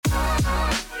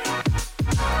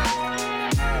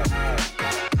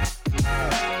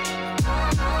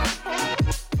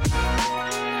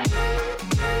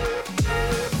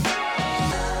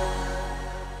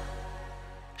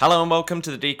Hello and welcome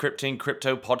to the Decrypting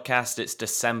Crypto podcast. It's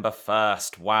December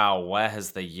 1st. Wow, where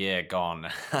has the year gone?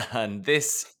 And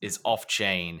this is Off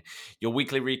Chain, your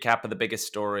weekly recap of the biggest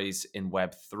stories in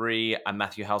Web3. I'm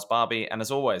Matthew House-Barbie, and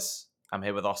as always, I'm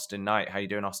here with Austin Knight. How you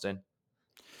doing, Austin?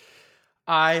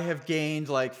 I have gained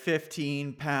like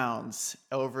 15 pounds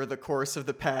over the course of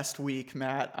the past week,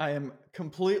 Matt. I am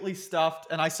completely stuffed.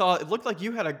 And I saw it looked like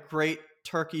you had a great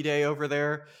turkey day over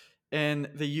there in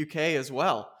the UK as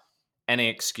well. Any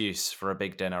excuse for a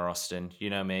big dinner, Austin. You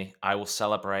know me. I will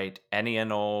celebrate any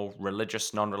and all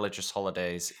religious, non-religious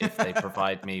holidays if they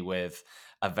provide me with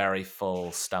a very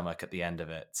full stomach at the end of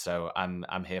it. So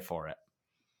I'm here for it.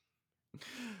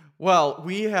 Well,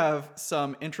 we have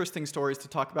some interesting stories to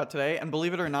talk about today. And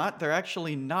believe it or not, they're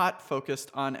actually not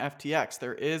focused on FTX.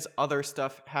 There is other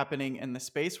stuff happening in the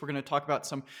space. We're going to talk about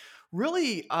some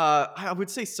really, I would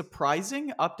say,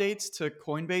 surprising updates to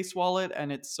Coinbase Wallet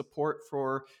and its support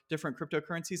for different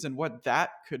cryptocurrencies and what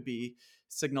that could be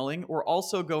signaling. We're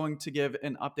also going to give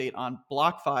an update on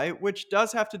BlockFi, which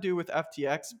does have to do with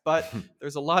FTX, but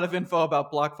there's a lot of info about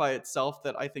BlockFi itself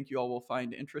that I think you all will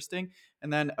find interesting,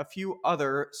 and then a few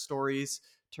other stories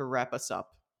to wrap us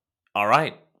up. All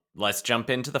right, let's jump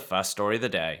into the first story of the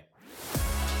day.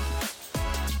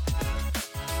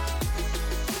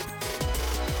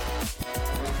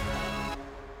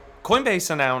 Coinbase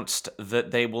announced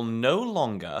that they will no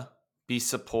longer be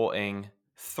supporting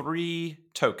three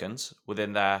tokens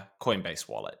within their Coinbase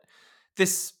wallet.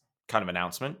 This kind of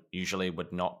announcement usually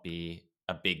would not be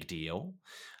a big deal.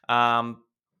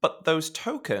 But those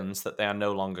tokens that they are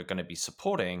no longer going to be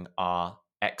supporting are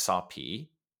XRP,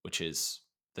 which is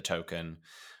the token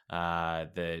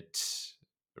that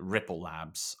Ripple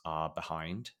Labs are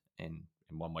behind in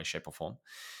one way, shape, or form.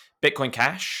 Bitcoin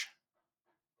Cash,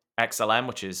 XLM,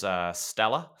 which is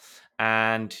Stellar,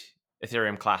 and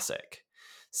Ethereum Classic.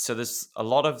 So there's a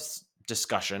lot of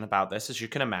discussion about this, as you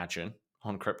can imagine,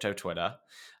 on crypto Twitter.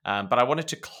 But I wanted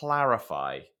to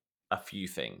clarify a few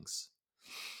things.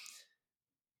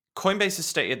 Coinbase has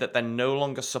stated that they're no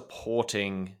longer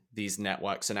supporting these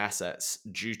networks and assets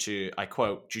due to, I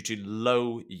quote, due to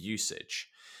low usage,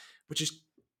 which is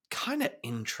kind of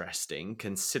interesting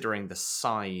considering the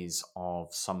size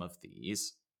of some of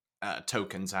these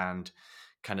tokens and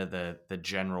kind of the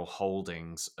general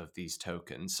holdings of these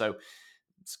tokens. So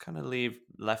it's kind of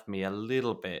left me a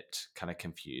little bit kind of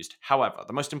confused. However,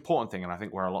 the most important thing, and I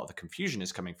think where a lot of the confusion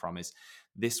is coming from, is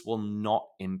this will not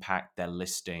impact their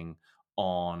listing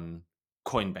on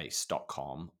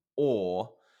Coinbase.com or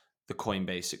the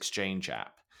Coinbase Exchange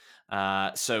app.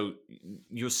 So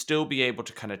you'll still be able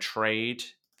to kind of trade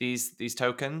these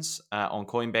tokens on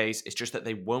Coinbase. It's just that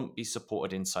they won't be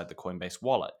supported inside the Coinbase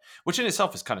wallet, which in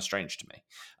itself is kind of strange to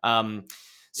me.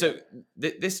 So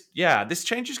this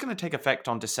change is going to take effect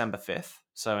on December 5th,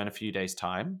 so in a few days'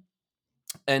 time.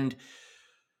 And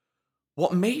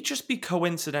what may just be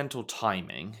coincidental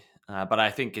timing, but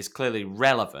I think is clearly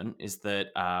relevant, is that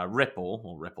Ripple,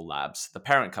 or Ripple Labs, the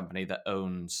parent company that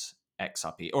owns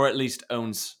XRP, or at least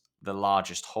owns the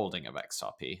largest holding of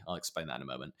XRP, I'll explain that in a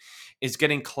moment, is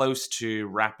getting close to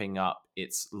wrapping up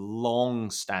its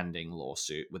long-standing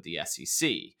lawsuit with the SEC.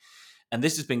 And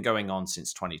this has been going on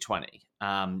since 2020.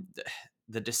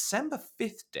 The December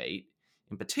 5th date,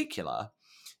 in particular,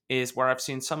 is where I've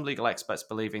seen some legal experts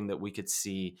believing that we could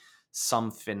see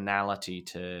some finality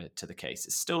to the case.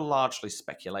 It's still largely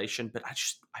speculation, but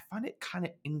I find it kind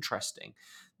of interesting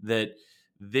that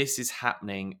this is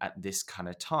happening at this kind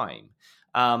of time.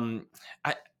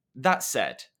 That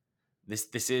said,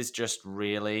 this is just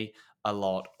really a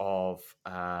lot of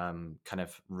kind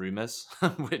of rumors,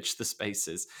 which the space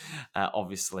is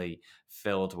obviously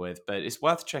filled with. But it's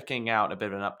worth checking out a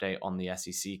bit of an update on the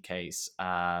SEC case.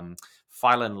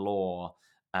 File and Law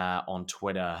on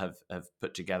Twitter have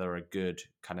put together a good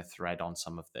kind of thread on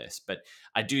some of this. But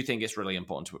I do think it's really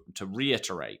important to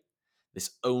reiterate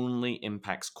this only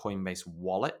impacts Coinbase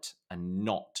Wallet and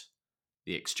not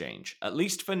the exchange. At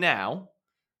least for now,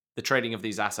 the trading of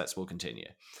these assets will continue.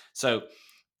 So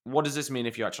what does this mean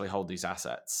if you actually hold these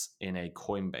assets in a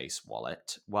Coinbase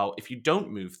wallet? Well, if you don't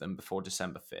move them before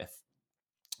December 5th,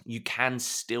 you can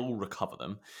still recover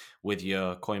them with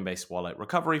your Coinbase wallet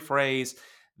recovery phrase.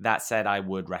 That said, I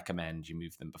would recommend you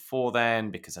move them before then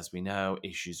because, as we know,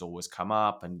 issues always come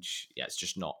up and it's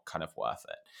just not kind of worth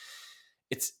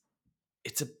it.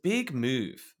 It's a big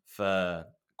move for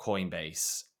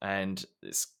Coinbase, and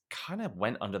it's kind of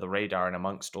went under the radar and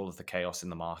amongst all of the chaos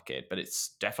in the market, but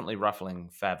it's definitely ruffling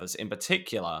feathers. In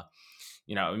particular,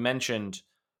 we mentioned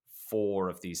four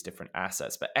of these different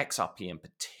assets, but XRP in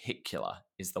particular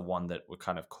is the one that we're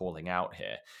kind of calling out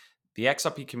here. the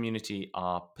XRP community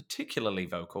are particularly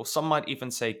vocal. Some might even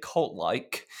say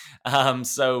cult-like.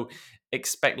 So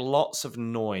expect lots of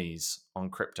noise on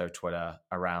crypto Twitter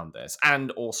around this.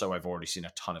 And also, I've already seen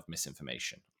a ton of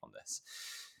misinformation on this.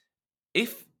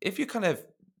 If you're kind of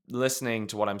listening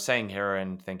to what I'm saying here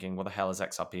and thinking, what the hell is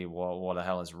XRP? What the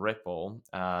hell is Ripple?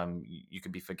 You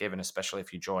could be forgiven, especially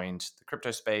if you joined the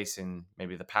crypto space in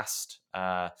maybe the past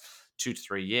 2 to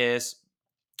 3 years.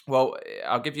 Well,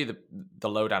 I'll give you the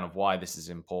lowdown of why this is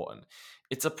important.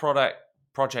 It's a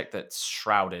project that's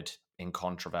shrouded in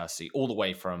controversy all the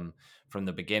way from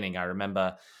the beginning. I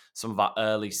remember some of our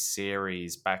early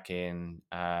series back in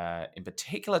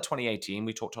particular 2018.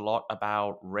 We talked a lot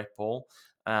about Ripple,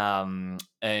 and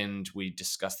we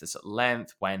discussed this at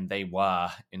length when they were,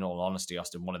 in all honesty,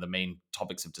 Austin, one of the main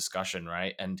topics of discussion,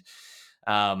 right? And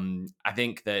I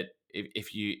think that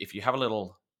if you have a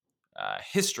little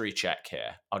history check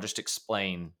here, I'll just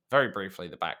explain very briefly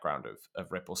the background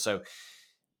of Ripple. So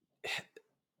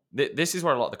this is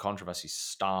where a lot of the controversy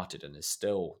started and is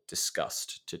still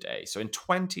discussed today. So in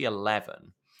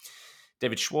 2011,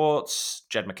 David Schwartz,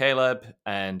 Jed McCaleb,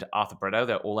 and Arthur Bredow,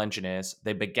 they're all engineers.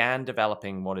 They began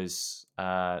developing what was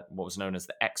known as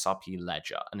the XRP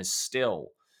ledger and is still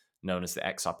known as the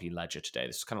XRP ledger today.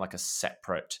 This is kind of like a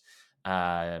separate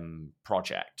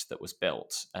project that was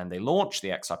built, and they launched the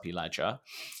XRP ledger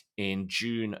in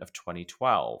June of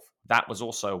 2012. That was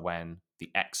also when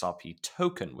the XRP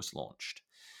token was launched.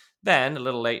 Then, a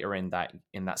little later in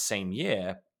that same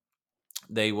year,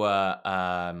 they were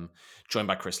joined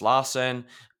by Chris Larson,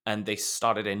 and they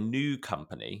started a new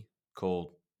company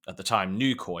called, at the time,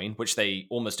 NewCoin, which they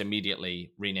almost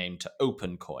immediately renamed to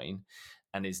OpenCoin,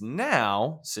 and is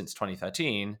now, since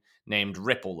 2013, named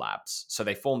Ripple Labs. So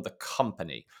they formed the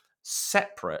company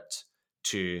separate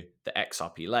to the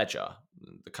XRP ledger.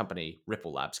 The company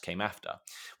Ripple Labs came after.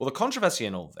 Well, the controversy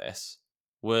in all this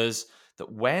was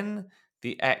that when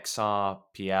the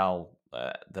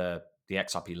the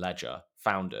XRP ledger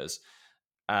founders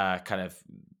at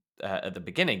the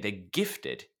beginning, they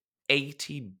gifted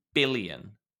 80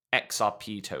 billion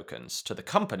XRP tokens to the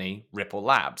company Ripple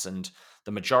Labs, and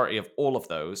the majority of all of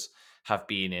those have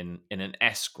been in an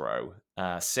escrow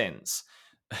since.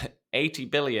 80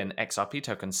 billion XRP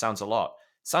tokens sounds a lot.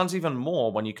 Sounds even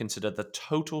more when you consider the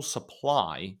total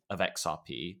supply of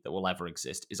XRP that will ever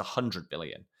exist is 100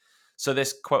 billion. So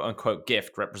this quote unquote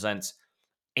gift represents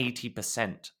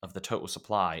 80% of the total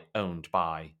supply owned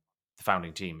by the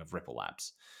founding team of Ripple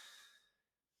Labs.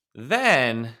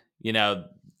 Then,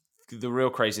 the real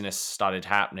craziness started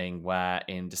happening where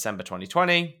in December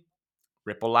 2020,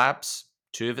 Ripple Labs,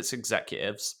 two of its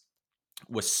executives,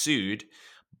 were sued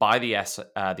by the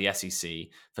SEC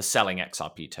for selling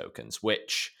XRP tokens,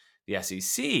 which the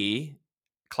SEC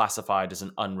classified as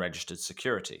an unregistered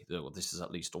security. This is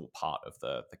at least all part of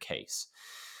the case.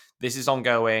 This is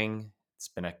ongoing. It's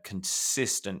been a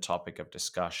consistent topic of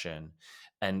discussion.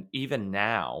 And even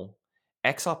now,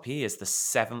 XRP is the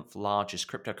 7th largest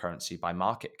cryptocurrency by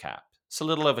market cap. It's a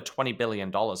little over $20 billion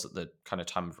at the kind of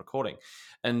time of recording.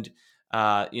 And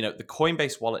the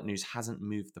Coinbase Wallet news hasn't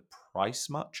moved the price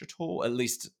much at all, at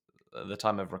least at the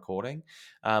time of recording.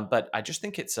 But I just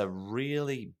think it's a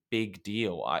really big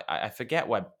deal. I forget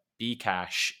where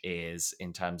Bcash is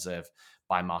in terms of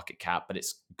by market cap, but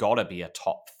it's got to be a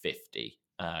top 50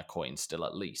 coin still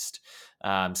at least.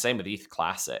 Same with ETH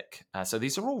Classic. So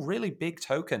these are all really big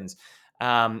tokens.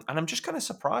 And I'm just kind of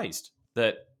surprised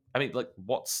that,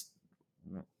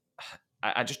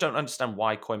 I just don't understand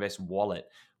why Coinbase Wallet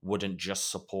wouldn't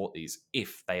just support these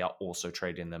if they are also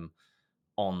trading them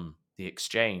on the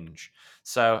exchange.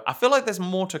 So I feel like there's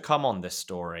more to come on this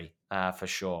story for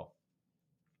sure.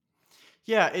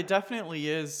 Yeah, it definitely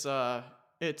is.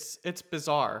 It's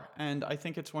bizarre, and I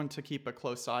think it's one to keep a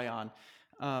close eye on.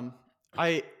 Um,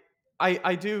 I,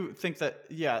 I do think that,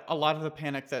 yeah, a lot of the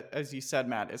panic that, as you said,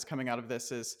 Matt, is coming out of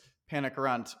this is panic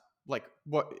around, like,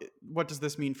 what does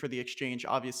this mean for the exchange?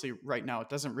 Obviously, right now it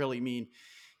doesn't really mean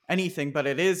anything, but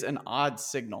it is an odd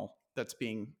signal that's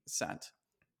being sent.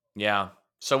 Yeah.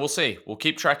 So we'll see. We'll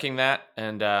keep tracking that,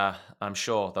 and I'm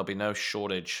sure there'll be no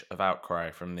shortage of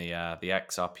outcry from the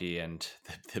XRP and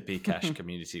the Bcash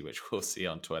community, which we'll see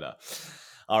on Twitter.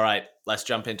 All right, let's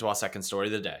jump into our second story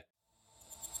of the day.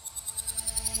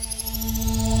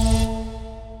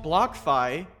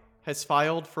 BlockFi has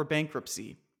filed for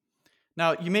bankruptcy.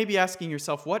 Now, you may be asking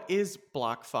yourself, what is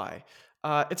BlockFi?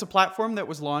 It's a platform that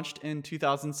was launched in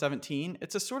 2017.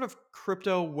 It's a sort of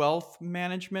crypto wealth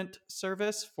management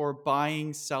service for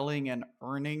buying, selling, and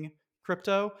earning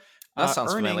crypto. That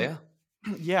sounds Earning, familiar.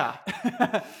 yeah,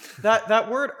 that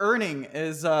word earning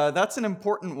is that's an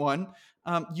important one.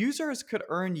 Users could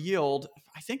earn yield.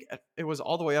 I think it was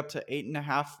all the way up to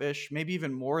 8.5 ish, maybe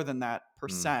even more than that Mm,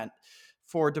 percent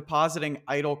for depositing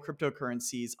idle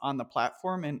cryptocurrencies on the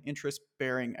platform in interest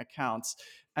bearing accounts.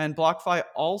 And BlockFi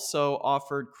also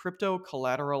offered crypto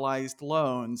collateralized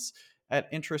loans at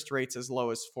interest rates as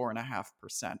low as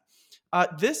 4.5%.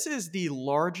 This is the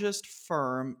largest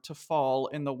firm to fall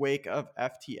in the wake of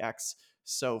FTX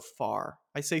so far.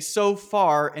 I say so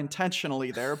far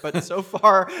intentionally there, but so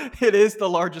far it is the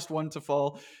largest one to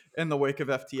fall in the wake of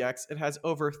FTX. It has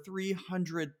over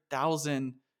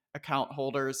 300,000 account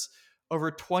holders,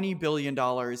 over $20 billion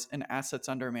in assets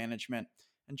under management.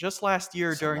 And just last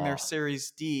year it's a during their lot.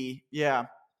 Series D,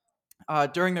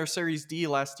 during their Series D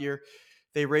last year,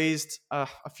 they raised a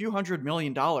few $100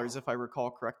 million, if I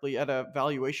recall correctly, at a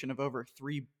valuation of over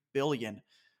 $3 billion.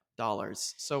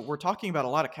 So we're talking about a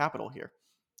lot of capital here.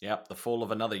 Yep, the fall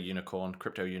of another unicorn,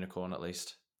 crypto unicorn at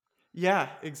least. Yeah,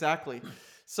 exactly.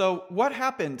 So, what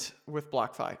happened with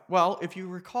BlockFi? Well, if you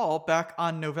recall, back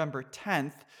on November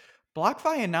 10th,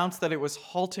 BlockFi announced that it was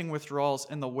halting withdrawals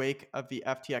in the wake of the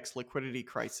FTX liquidity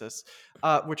crisis,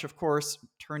 which of course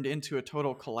turned into a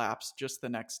total collapse just the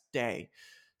next day.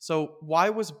 So,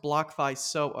 why was BlockFi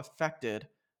so affected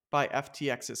by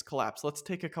FTX's collapse? Let's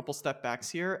take a couple step backs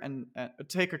here and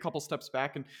take a couple steps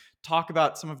back and talk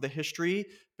about some of the history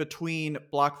between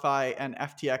BlockFi and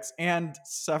FTX and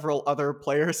several other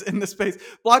players in the space.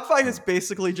 BlockFi has Mm.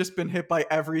 basically just been hit by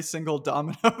every single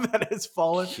domino that has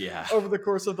fallen Yeah. over the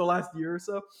course of the last year or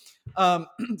so. Um,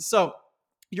 so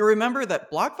you remember that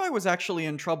BlockFi was actually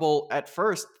in trouble at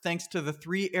first thanks to the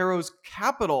Three Arrows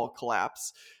Capital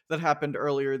collapse that happened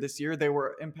earlier this year. They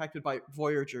were impacted by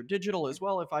Voyager Digital as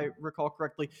well, if I recall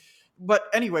correctly. But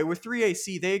anyway, with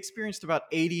 3AC, they experienced about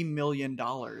 $80 million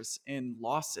in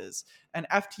losses. And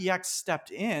FTX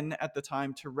stepped in at the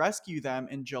time to rescue them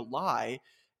in July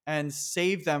and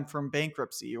save them from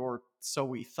bankruptcy, or so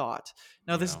we thought.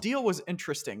 Now, this Yeah. deal was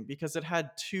interesting because it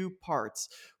had two parts,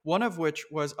 one of which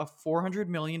was a $400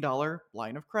 million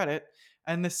line of credit,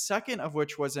 and the second of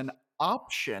which was an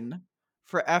option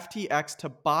for FTX to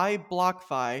buy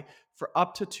BlockFi for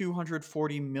up to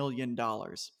 $240 million.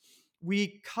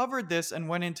 We covered this and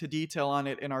went into detail on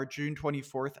it in our June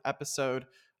 24th episode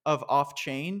of Off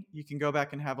Chain. You can go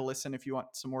back and have a listen if you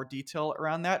want some more detail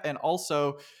around that. And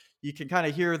also, you can kind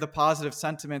of hear the positive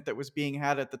sentiment that was being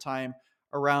had at the time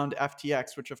around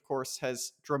FTX, which of course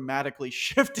has dramatically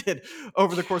shifted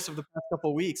over the course of the past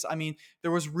couple of weeks. I mean,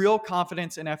 there was real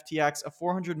confidence in FTX. A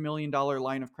 $400 million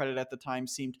line of credit at the time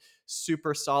seemed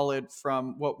super solid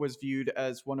from what was viewed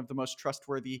as one of the most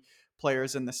trustworthy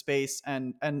players in the space,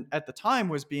 and at the time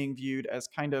was being viewed as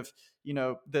kind of,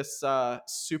 this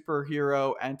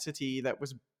superhero entity that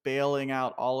was bailing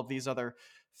out all of these other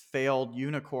failed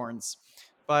unicorns.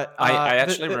 But I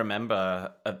actually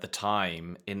remember at the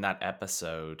time in that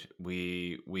episode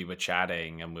we were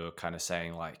chatting and we were kind of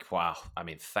saying like, wow, I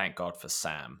mean, thank God for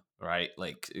Sam, right?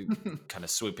 Like kind of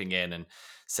swooping in and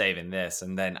saving this.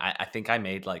 And then I think I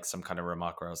made like some kind of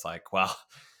remark where I was like, well,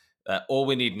 all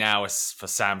we need now is for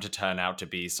Sam to turn out to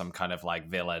be some kind of like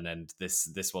villain, and this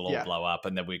will all yeah, blow up.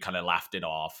 And then we kind of laughed it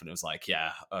off, and it was like,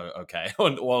 yeah, okay.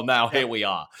 Well, now yeah. here we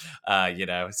are,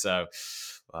 So,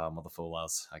 mother fool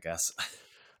us, I guess.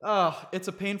 Oh, it's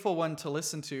a painful one to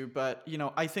listen to, but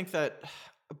I think that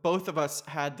both of us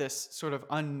had this sort of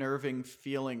unnerving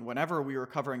feeling whenever we were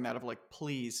covering that of like,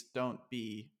 please don't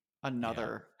be Yeah,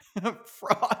 another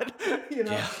fraud, you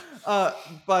know. yeah, Uh,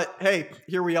 but hey,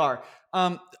 here we are.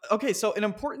 Um, okay, so an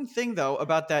important thing though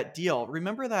about that deal,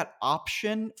 remember that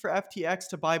option for FTX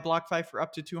to buy BlockFi for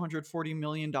up to $240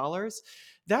 million?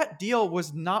 That deal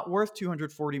was not worth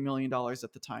 $240 million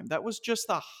at the time. That was just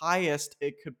the highest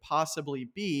it could possibly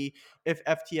be if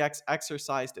FTX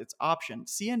exercised its option.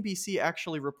 CNBC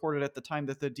actually reported at the time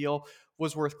that the deal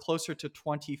was worth closer to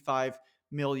 $25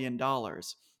 million.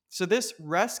 So this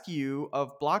rescue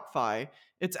of BlockFi,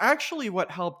 it's actually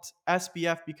what helped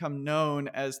SBF become known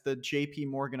as the JP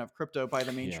Morgan of crypto by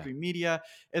the yeah. mainstream media.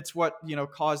 It's what,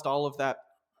 caused all of that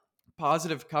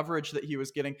positive coverage that he was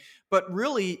getting. But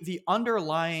really, the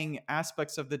underlying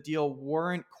aspects of the deal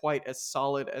weren't quite as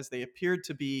solid as they appeared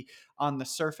to be on the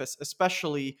surface,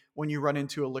 especially when you run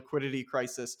into a liquidity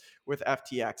crisis with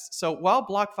FTX. So while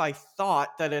BlockFi thought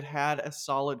that it had a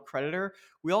solid creditor,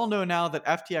 we all know now that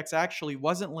FTX actually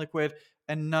wasn't liquid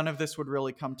and none of this would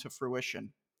really come to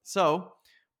fruition. So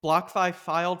BlockFi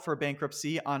filed for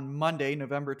bankruptcy on Monday,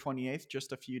 November 28th,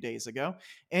 just a few days ago.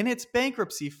 In its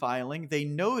bankruptcy filing, they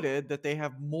noted that they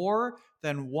have more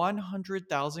than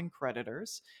 100,000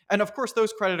 creditors, and of course,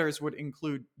 those creditors would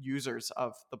include users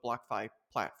of the BlockFi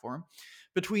platform,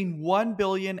 between $1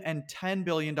 billion and $10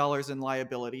 billion in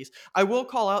liabilities. I will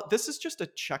call out this is just a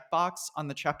checkbox on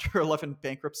the Chapter 11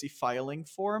 bankruptcy filing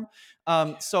form.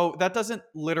 So that doesn't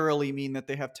literally mean that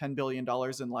they have $10 billion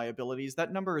in liabilities.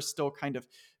 That number is still kind of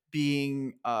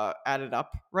being added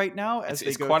up right now as they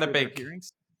It's go through their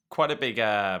hearings. quite a big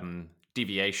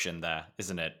deviation there,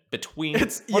 isn't it? Between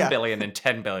It's 1 yeah, billion and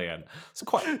 10 billion. It's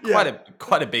yeah.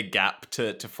 quite a big gap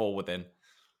to fall within.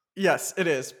 Yes, it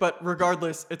is. But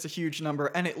regardless, it's a huge number.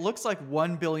 And it looks like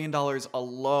 $1 billion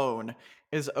alone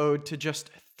is owed to just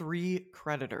three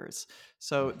creditors.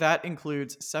 So that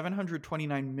includes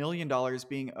 $729 million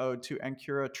being owed to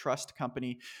Ancura Trust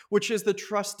Company, which is the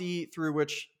trustee through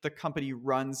which the company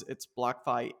runs its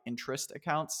BlockFi interest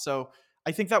accounts. So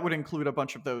I think that would include a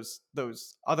bunch of those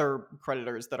other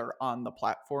creditors that are on the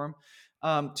platform.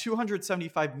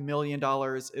 $275 million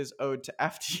is owed to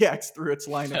FTX through its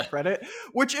line of credit,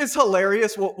 which is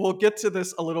hilarious. We'll get to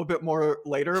this a little bit more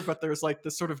later, but there's like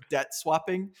this sort of debt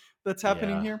swapping that's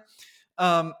happening Yeah. here.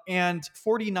 And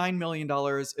 $49 million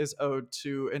is owed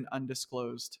to an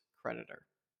undisclosed creditor.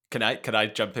 Can I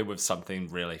jump in with something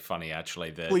really funny actually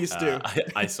that Please do.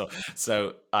 I saw?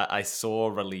 So I saw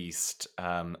released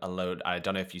a load. I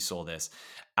don't know if you saw this.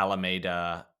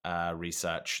 Alameda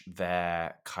Research,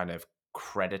 their kind of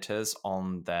creditors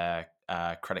on their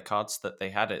credit cards that they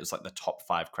had. It was like the top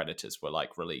 5 creditors were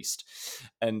like released,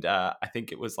 and I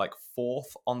think it was like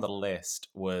fourth on the list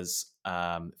was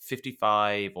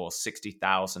 $55 or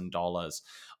 $60,000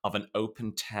 of an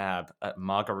open tab at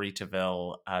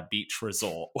Margaritaville Beach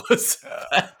Resort was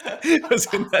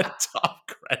in their top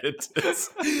creditors.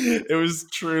 It was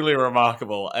truly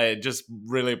remarkable. It just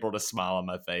really brought a smile on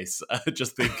my face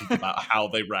just thinking about how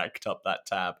they racked up that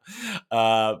tab.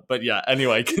 But yeah,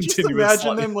 anyway, You just continuing imagine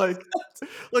slightly. them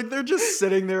like they're just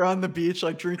sitting there on the beach,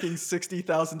 like drinking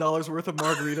 $60,000 worth of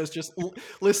margaritas, just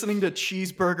listening to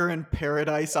Cheeseburger in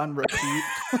Paradise on repeat.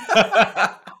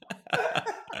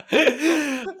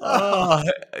 Oh,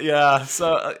 yeah.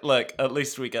 So, look, at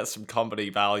least we get some comedy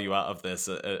value out of this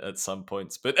at some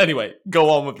points. But anyway, go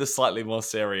on with the slightly more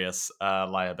serious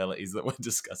liabilities that we're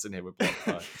discussing here with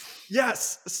BlockFi.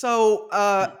 Yes. So,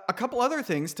 a couple other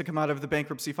things to come out of the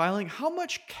bankruptcy filing. How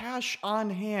much cash on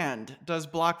hand does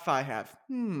BlockFi have?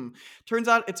 Turns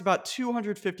out it's about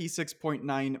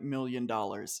 $256.9 million.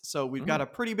 So, we've got Mm, a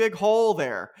pretty big hole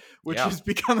there, which yeah. is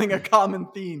becoming a common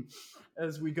theme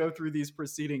as we go through these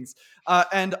proceedings.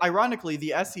 And ironically,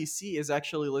 the SEC is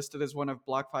actually listed as one of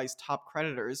BlockFi's top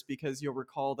creditors because you'll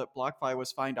recall that BlockFi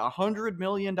was fined $100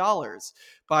 million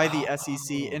by the SEC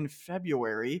Oh. in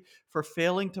February for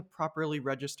failing to properly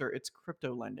register its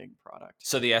crypto lending product.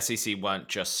 So the SEC weren't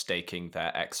just staking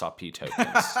their XRP tokens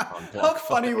on How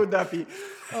funny BlockFi. would that be?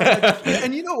 Oh my god!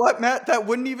 And you know what, Matt? That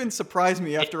wouldn't even surprise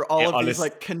me after all of these Honest.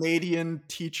 like Canadian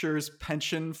teachers'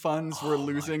 pension funds were Oh my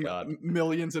losing god.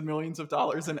 millions and millions of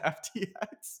dollars in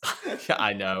FTX. Yeah,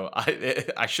 I know.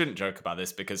 I shouldn't joke about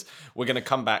this because we're going to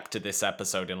come back to this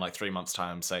episode in like 3 months'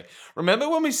 time and say, remember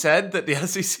when we said that the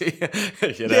SEC,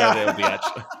 they'll be Yeah.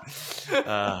 actually.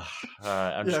 Uh, all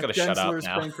right, I'm just Yeah, going to shut up Gensler's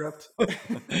now. bankrupt.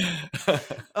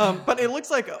 But it looks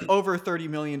like over $30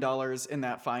 million in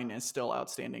that fine is still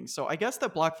outstanding. So I guess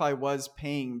that BlockFi was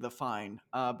paying the fine,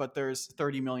 but there's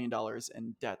 $30 million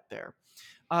in debt there.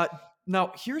 Uh,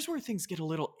 Now, here's where things get a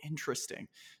little interesting.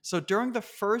 So during the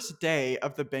first day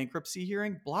of the bankruptcy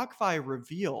hearing, BlockFi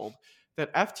revealed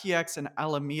that FTX and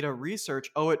Alameda Research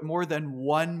owe it more than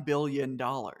 $1 billion.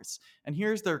 And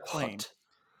here's their claim. What?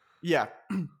 Yeah.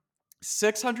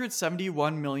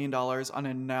 $671 million on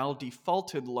a now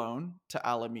defaulted loan to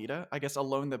Alameda. I guess a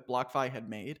loan that BlockFi had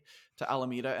made to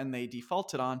Alameda and they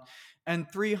defaulted on. And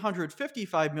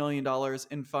 $355 million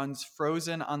in funds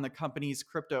frozen on the company's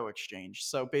crypto exchange.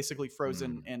 So basically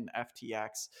frozen Hmm. in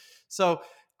FTX. So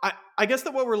I guess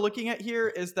that what we're looking at here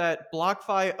is that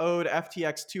BlockFi owed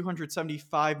FTX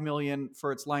 $275 million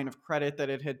for its line of credit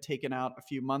that it had taken out a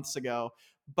few months ago.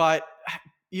 But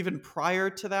even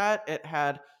prior to that, it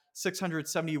had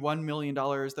 $671 million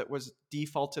that was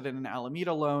defaulted in an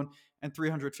Alameda loan and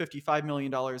 $355 million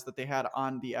that they had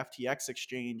on the FTX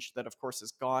exchange that, of course,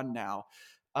 is gone now.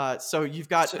 So you've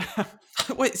got. So,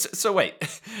 wait,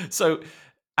 wait. So,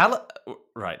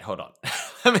 right, hold on.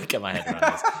 Let me get my head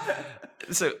around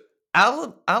this. So,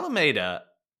 Alameda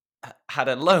had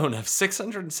a loan of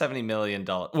 $670 million.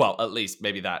 Well, at least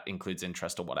maybe that includes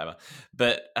interest or whatever.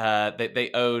 But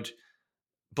they owed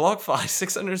BlockFi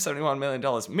 $671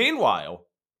 million. Meanwhile,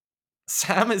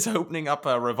 Sam is opening up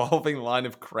a revolving line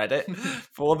of credit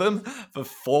for them for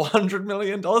 $400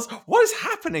 million. What is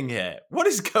happening here? What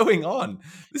is going on?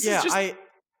 This is Yeah, just I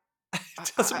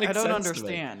it doesn't I make don't sense to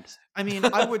me. understand. I mean,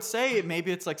 I would say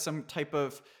maybe it's like some type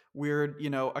of weird,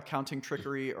 accounting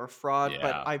trickery or fraud,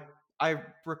 but Yeah. I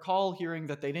recall hearing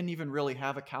that they didn't even really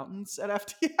have accountants at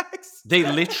FTX. They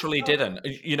literally So didn't.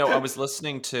 I was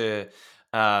listening to,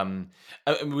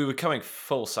 we were coming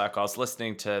full circle. I was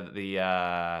listening to the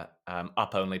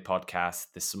Up Only podcast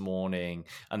this morning,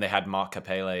 and they had Mark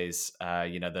Capelle's,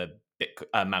 the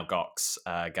Mt. Gox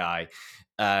guy,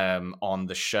 on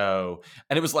the show,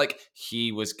 and it was like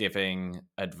he was giving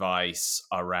advice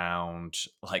around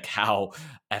like how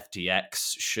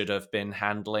FTX should have been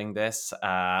handling this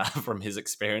from his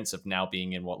experience of now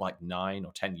being in what, like 9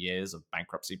 or 10 years of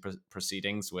bankruptcy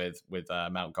proceedings with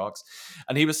Mt. Gox,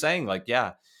 and he was saying like,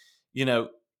 yeah, you know,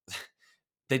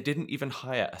 they didn't even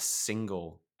hire a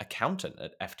single accountant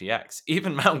at FTX.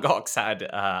 Even Mt. Gox had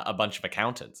a bunch of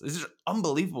accountants. This is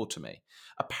unbelievable to me.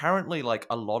 Apparently, like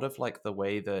a lot of like the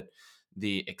way that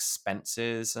the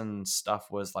expenses and stuff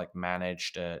was like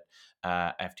managed at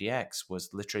FTX was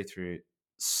literally through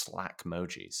Slack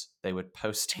emojis. They would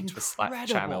post into a Slack channel,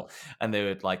 incredible. and they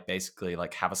would like basically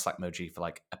like have a Slack emoji for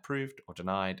like approved or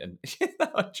denied, and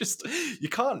just you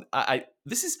can't.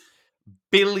 This is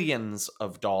billions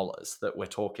of dollars that we're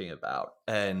talking about,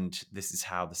 and this is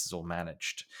how this is all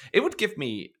managed. It would give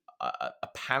me a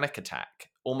panic attack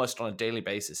almost on a daily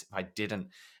basis if I didn't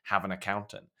have an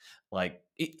accountant. Like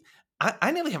I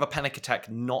nearly have a panic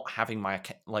attack not having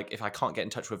like if I can't get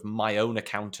in touch with my own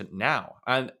accountant now.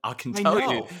 And I can I tell you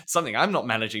know. something, I'm not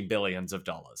managing billions of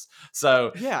dollars.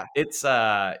 So Yeah, it's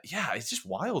yeah, it's just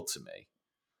wild to me.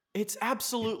 it's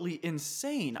absolutely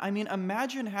insane. I mean,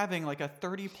 imagine having like a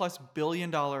 30 plus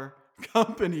billion-dollar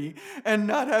company and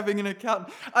not having an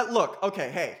accountant. Look,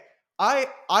 okay, hey,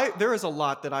 there is a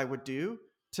lot that I would do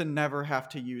to never have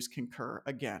to use Concur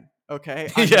again. Okay,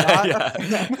 I'm Yeah, not a yeah.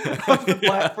 fan of the Yeah.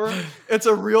 platform. It's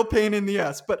a real pain in the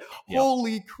ass, but Yep.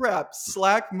 holy crap,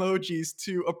 Slack emojis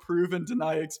to approve and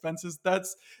deny expenses.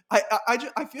 That's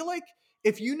I feel like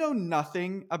if you know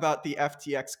nothing about the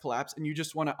FTX collapse and you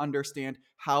just want to understand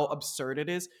how absurd it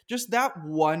is, just that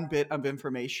one bit of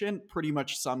information pretty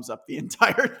much sums up the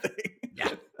entire Yeah.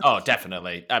 thing. Oh,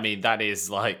 definitely. I mean, that is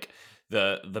like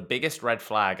the biggest red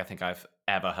flag I think I've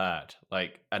ever heard.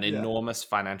 Like an Yeah. enormous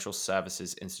financial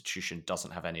services institution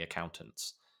doesn't have any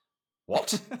accountants.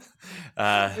 What?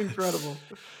 uh, Incredible.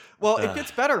 Well, it uh,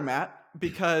 gets better, Matt,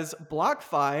 because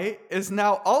BlockFi is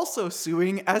now also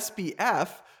suing SBF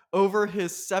over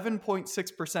his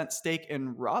 7.6% stake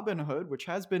in Robinhood, which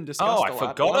has been oh, discussed I a lot. A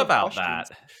forgot lot of about questions.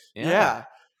 that. Yeah. Yeah.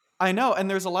 I know, and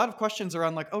there's a lot of questions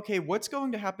around like, okay, what's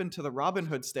going to happen to the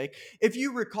Robinhood stake? If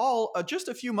you recall, just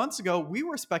a few months ago, we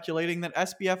were speculating that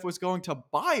SBF was going to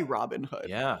buy Robinhood.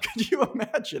 Yeah. Could you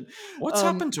imagine? What's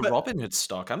happened to But Robinhood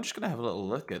stock? I'm just gonna have a little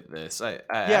look at this. I yeah, take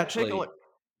a actually, look.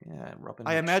 yeah, I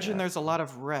Robinhood imagine share. there's a lot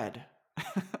of red.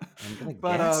 I'm gonna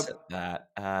But guess at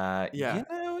that. yeah,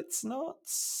 It's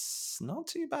not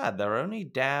too bad. They're only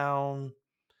down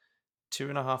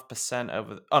 2.5%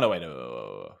 over. Oh no, wait,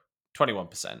 no,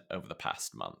 21% over the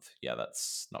past month. Yeah,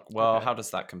 that's not well. okay. How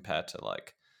does that compare to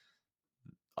like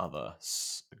other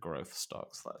growth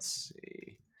stocks? Let's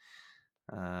see.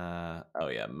 Oh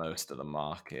yeah, most of the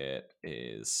market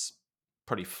is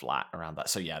pretty flat around that.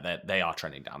 So yeah, they are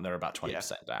trending down. They're about twenty Yeah,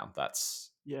 percent down. That's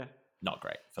yeah. not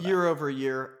great for them. Year over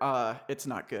year, it's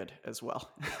not good as well.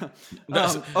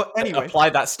 No, Anyway, apply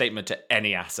that statement to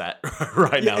any asset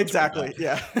right yeah, now. To be fair, exactly.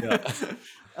 Yeah.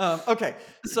 yeah. Okay.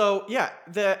 So yeah,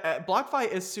 the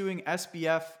BlockFi is suing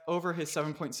SBF over his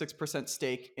 7.6%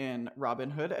 stake in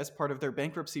Robinhood as part of their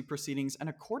bankruptcy proceedings. And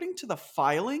according to the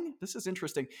filing, this is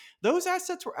interesting. Those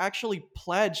assets were actually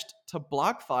pledged to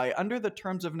BlockFi under the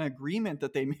terms of an agreement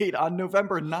that they made on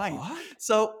November 9th. What?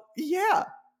 So yeah,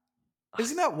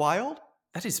 isn't that wild?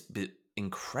 That is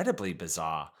incredibly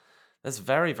bizarre. That's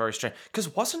very, very strange.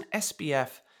 Because wasn't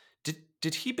SBF,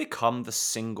 did he become the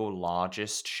single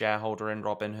largest shareholder in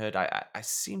Robinhood? I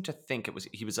seem to think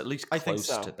he was at least I think close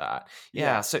to so. that. Yeah.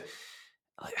 Yeah. So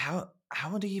like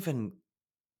how would he even?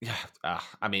 Yeah.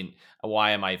 I mean,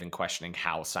 why am I even questioning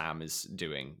how Sam is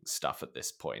doing stuff at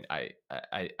this point?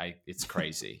 It's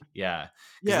crazy. Yeah,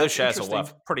 because Yeah, those it's shares are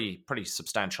interesting. worth pretty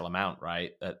substantial amount,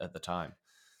 right? At the time.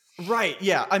 Right.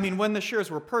 Yeah. I mean, when the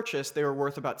shares were purchased, they were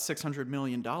worth about $600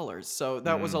 million. So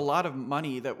that was a Mm, lot of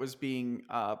money that was being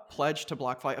pledged to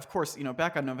BlockFi. Of course,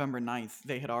 back on November 9th,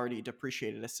 they had already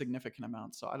depreciated a significant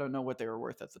amount. So I don't know what they were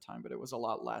worth at the time, but it was a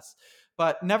lot less.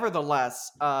 But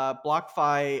nevertheless,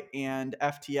 BlockFi and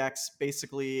FTX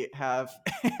basically have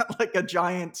like a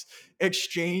giant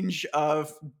exchange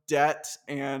of debt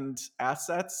and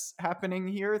assets happening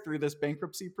here through this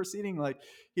bankruptcy proceeding. Like,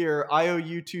 here, I owe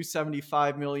you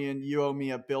 275 million, you owe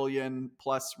me a billion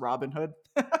plus Robinhood.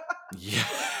 Yeah.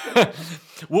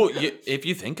 Well, if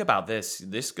you think about this,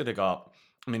 this could have got.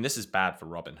 I mean, this is bad for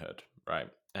Robinhood, right?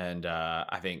 And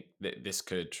I think this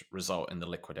could result in the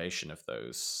liquidation of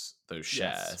those Yes.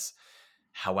 shares.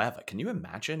 However, can you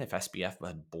imagine if SBF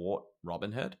had bought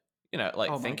Robinhood? Like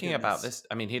Oh my thinking about goodness. this,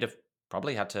 I mean, he'd have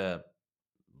probably had to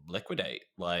liquidate,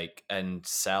 like, and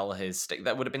sell his stake.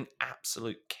 That would have been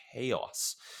absolute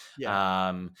chaos.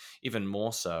 Yeah. Even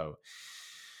more so.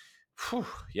 Whew,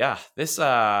 yeah, this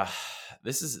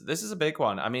is a big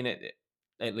one. I mean, it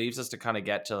leaves us to kind of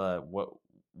get to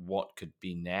what could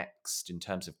be next in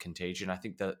terms of contagion. I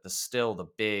think that the still the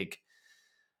big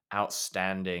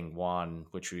outstanding one,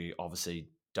 which we obviously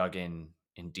dug in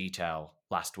detail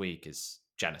last week, is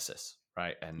Genesis,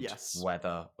 right? And Yes.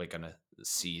 whether we're going to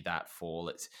see that fall.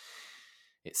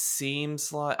 It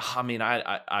seems like, I mean,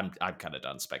 I'm kind of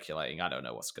done speculating. I don't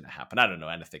know what's going to happen. I don't know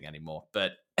anything anymore.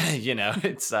 But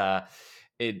it's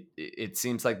it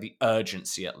seems like the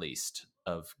urgency, at least,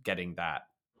 of getting that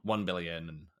 1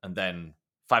 billion and then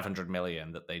 500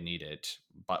 million that they needed,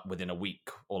 but within a week,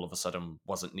 all of a sudden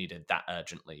wasn't needed that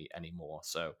urgently anymore.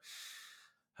 So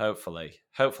hopefully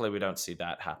we don't see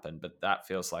that happen. But that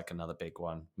feels like another big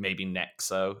one. Maybe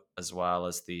Nexo as well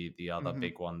as the other Hmm.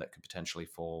 big one that could potentially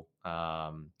fall.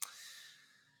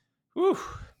 Whew,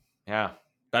 yeah.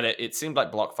 But it seemed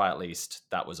like BlockFi, at least,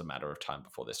 that was a matter of time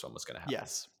before this one was going to happen.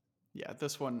 Yes. Yeah,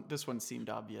 this one seemed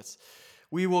obvious.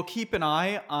 We will keep an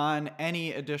eye on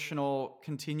any additional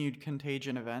continued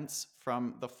contagion events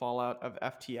from the fallout of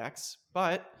FTX.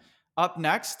 But up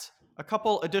next, a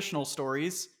couple additional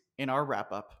stories in our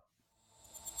wrap up.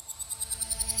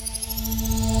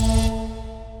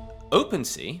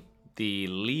 OpenSea, the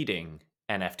leading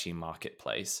NFT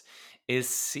marketplace, is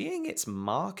seeing its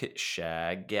market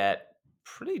share get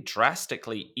pretty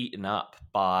drastically eaten up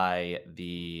by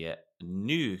the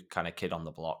new kind of kid on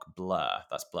the block, Blur.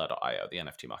 That's Blur.io, the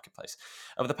NFT marketplace.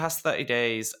 Over the past 30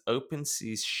 days,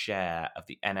 OpenSea's share of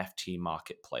the NFT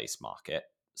marketplace market,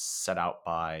 set out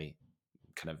by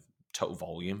kind of total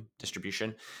volume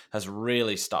distribution, has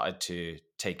really started to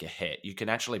take a hit. You can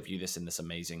actually view this in this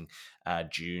amazing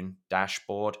June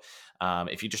dashboard.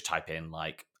 If you just type in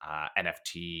like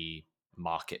NFT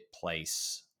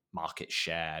marketplace market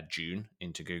share June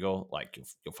into Google, like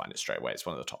you'll find it straight away. It's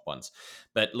one of the top ones.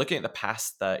 But looking at the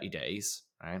past 30 days,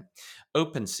 right,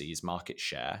 OpenSea's market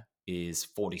share is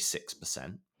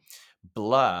 46%.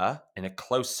 Blur in a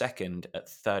close second at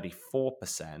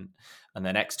 34%, and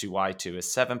then X2Y2 is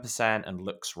 7%, and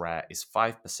Looks Rare is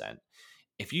 5%.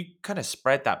 If you kind of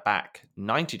spread that back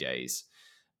 90 days,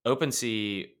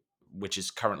 OpenSea, which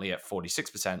is currently at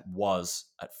 46%, was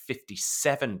at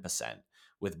 57%,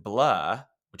 with Blur,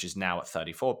 which is now at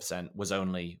 34%, was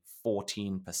only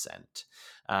 14%.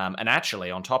 And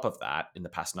actually, on top of that, in the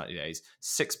past 90 days,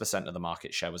 6% of the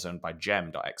market share was owned by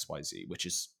Gem.xyz, which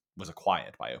was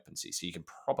acquired by OpenSea. So you can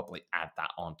probably add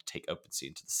that on to take OpenSea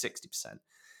into the 60%.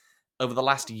 Over the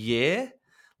last year,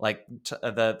 like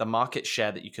the market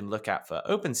share that you can look at for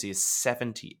OpenSea is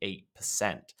 78%.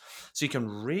 So you can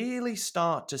really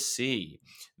start to see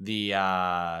the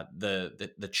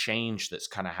change that's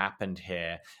kind of happened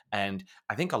here. And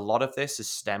I think a lot of this is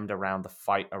stemmed around the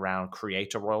fight around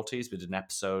creator royalties. We did an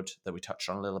episode that we touched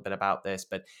on a little bit about this,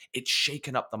 but it's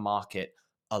shaken up the market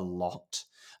a lot.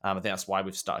 I think that's why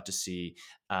we've started to see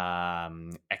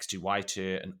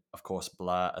X2Y2 and, of course,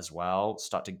 Blur as well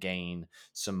start to gain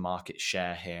some market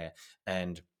share here.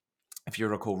 And if you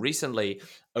recall recently,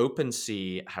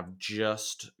 OpenSea have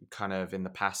just kind of in the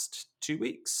past 2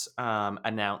 weeks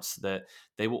announced that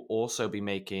they will also be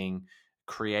making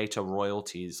creator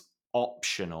royalties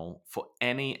optional for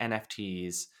any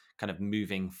NFTs kind of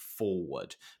moving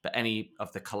forward. But any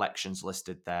of the collections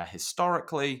listed there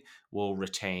historically will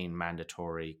retain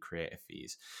mandatory creator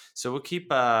fees. So we'll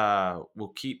keep a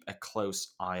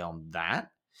close eye on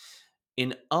that.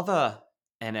 In other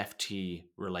NFT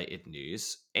related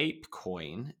news,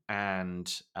 ApeCoin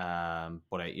and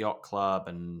Bored Ape Yacht Club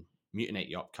and Mutinate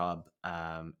Yacht Club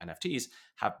NFTs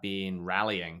have been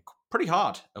rallying pretty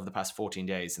hard over the past 14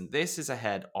 days. And this is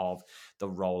ahead of the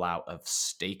rollout of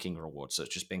staking rewards. So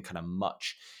it's just been kind of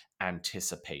much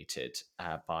anticipated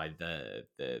by the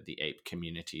ape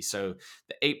community. So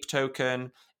the ape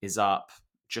token is up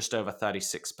just over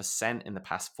 36% in the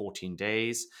past 14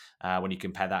 days. When you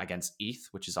compare that against ETH,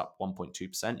 which is up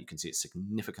 1.2%, you can see it's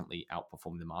significantly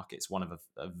outperforming the market. It's one of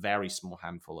a very small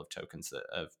handful of tokens that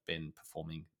have been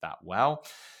performing that well.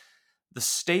 The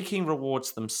staking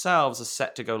rewards themselves are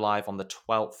set to go live on the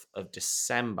 12th of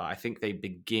December. I think they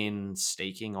begin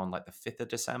staking on like the 5th of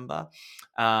December.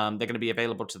 They're going to be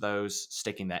available to those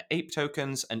staking their ape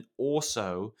tokens, and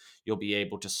also you'll be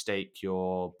able to stake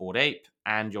your Bored Ape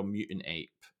and your Mutant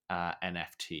Ape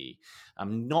NFT.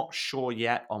 I'm not sure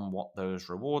yet on what those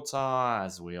rewards are.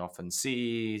 As we often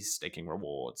see, staking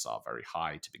rewards are very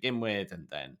high to begin with and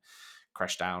then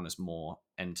crash down as more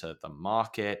enter the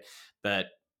market. But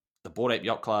the Bored Ape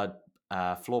Yacht Club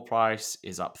floor price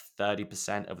is up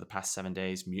 30% over the past 7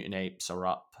 days. Mutant Apes are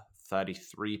up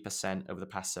 33% over the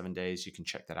past 7 days. You can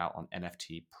check that out on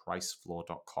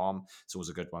nftpricefloor.com. It's always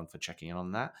a good one for checking in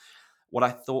on that. What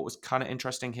I thought was kind of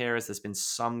interesting here is there's been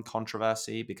some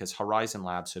controversy because Horizon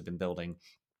Labs have been building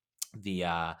the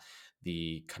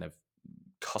kind of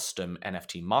custom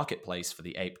NFT marketplace for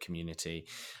the ape community.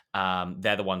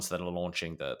 They're the ones that are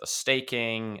launching the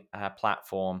staking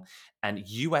platform, and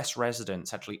US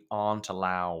residents actually aren't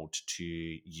allowed to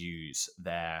use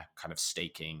their kind of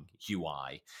staking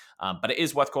UI. But it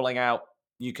is worth calling out.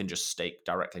 You can just stake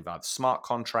directly via the smart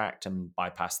contract and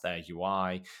bypass their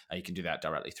UI. You can do that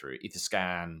directly through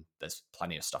Etherscan. There's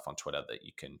plenty of stuff on Twitter that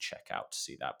you can check out to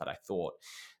see that. But I thought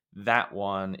that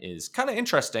one is kind of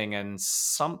interesting and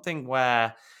something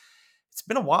where it's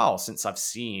been a while since I've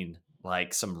seen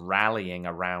like some rallying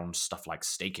around stuff like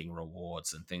staking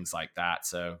rewards and things like that.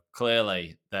 So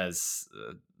clearly there's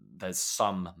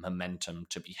some momentum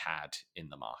to be had in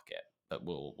the market, but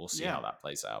we'll see Yeah, how that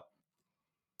plays out.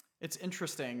 it's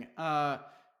interesting.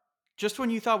 Just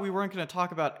when you thought we weren't going to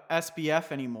talk about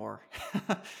SBF anymore,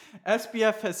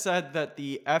 SBF has said that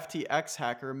the FTX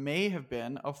hacker may have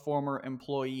been a former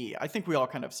employee. I think we all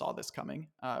kind of saw this coming.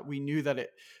 We knew that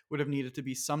it would have needed to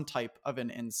be some type of an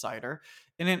insider.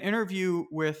 In an interview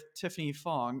with Tiffany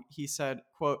Fong, he said,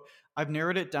 quote, "I've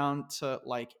narrowed it down to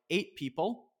like 8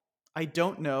 people. I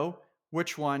don't know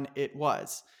which one it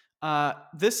was."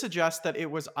 This suggests that it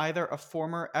was either a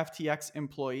former FTX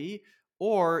employee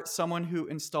or someone who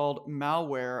installed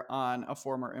malware on a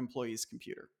former employee's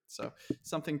computer. So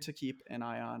something to keep an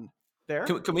eye on there.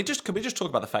 Can we just talk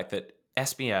about the fact that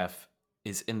SBF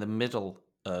is in the middle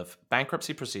of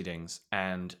bankruptcy proceedings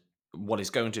and what is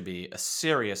going to be a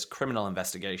serious criminal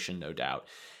investigation, no doubt,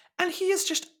 and he is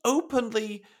just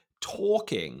openly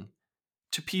talking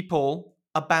to people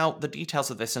about the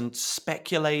details of this and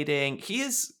speculating. He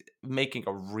is making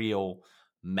a real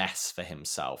mess for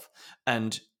himself.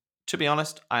 And to be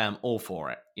honest, I am all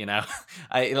for it.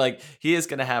 I like he is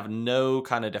going to have no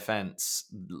kind of defense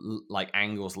like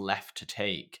angles left to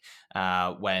take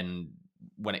when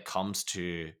it comes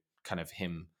to kind of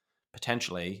him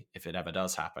potentially, if it ever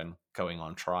does happen, going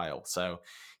on trial. So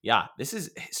yeah,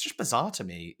 it's just bizarre to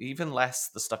me, even less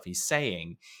the stuff he's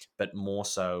saying, but more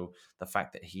so the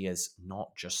fact that he has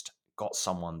not just got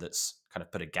someone that's kind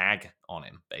of put a gag on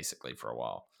him basically for a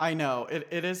while. I know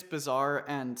it is bizarre,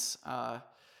 and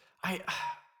I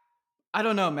I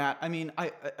don't know, Matt. I mean,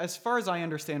 as far as I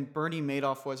understand, Bernie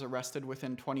Madoff was arrested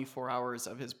within 24 hours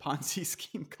of his Ponzi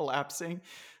scheme collapsing.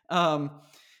 Um,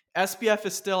 SBF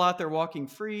is still out there walking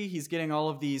free. He's getting all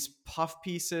of these puff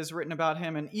pieces written about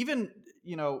him, and even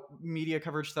media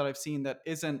coverage that I've seen that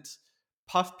isn't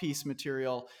puff piece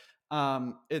material.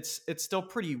 It's still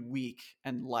pretty weak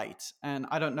and light, and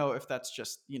I don't know if that's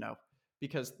just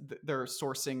because they're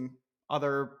sourcing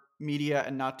other media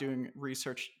and not doing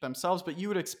research themselves, but you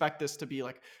would expect this to be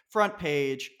like front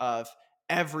page of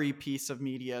every piece of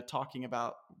media talking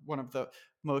about one of the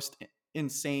most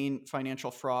insane financial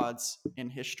frauds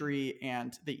in history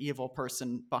and the evil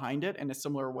person behind it in a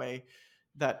similar way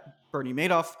that Bernie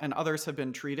Madoff and others have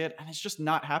been treated. And it's just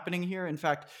not happening here. In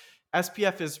fact,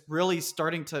 SPF is really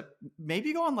starting to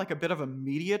maybe go on like a bit of a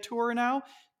media tour now.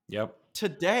 Yep.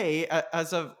 Today,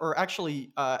 as of, or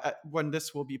actually, when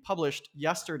this will be published,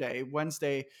 yesterday,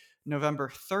 Wednesday, November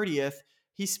 30th,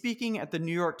 he's speaking at the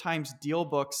New York Times Deal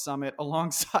Book Summit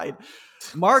alongside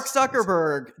Mark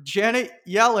Zuckerberg, Janet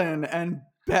Yellen, and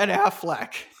Ben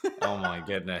Affleck. Oh my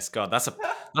goodness, God, that's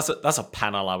a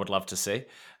panel I would love to see.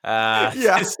 Yeah.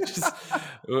 It's just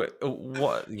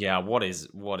what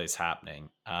is happening?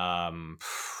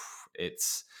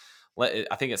 It's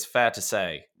I think it's fair to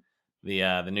say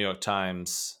the New York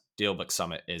Times Deal Book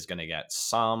Summit is going to get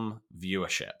some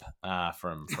viewership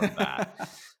from that.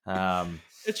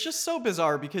 It's just so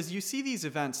bizarre because you see these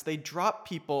events, they drop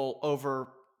people over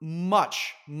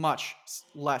much, much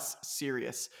less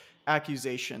serious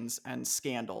accusations and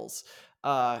scandals.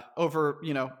 over,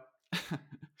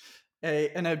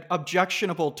 an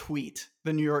objectionable tweet,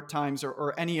 the New York Times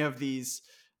or any of these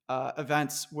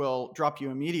events will drop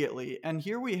you immediately. And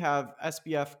here we have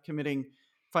SBF committing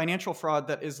financial fraud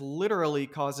that is literally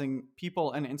causing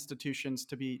people and institutions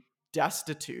to be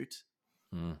destitute.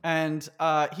 Hmm. And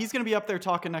he's going to be up there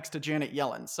talking next to Janet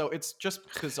Yellen. So it's just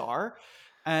bizarre.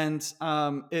 And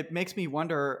it makes me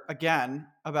wonder again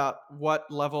about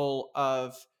what level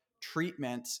of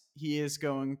treatment he is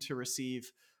going to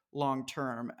receive long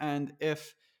term. And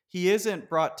if he isn't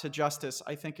brought to justice,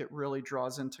 I think it really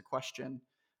draws into question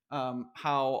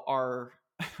how our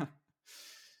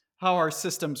how our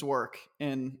systems work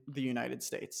in the United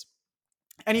States.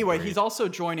 Anyway, Agreed. he's also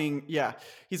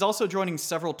joining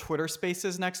several Twitter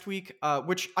Spaces next week,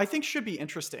 which I think should be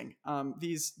interesting.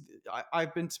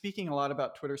 I've been speaking a lot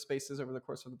about Twitter Spaces over the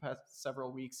course of the past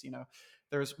several weeks.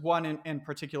 There's one in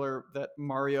particular that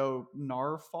Mario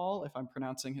Narfall, if I'm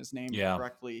pronouncing his name Yeah,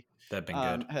 correctly, they've been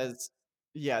good. has.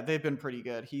 Yeah, they've been pretty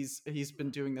good. He's been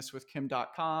doing this with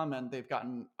Kim.com, and they've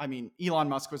gotten. I mean, Elon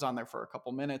Musk was on there for a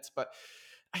couple minutes, but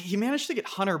he managed to get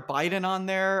Hunter Biden on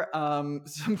there,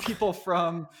 some people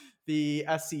from the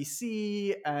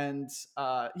SEC, and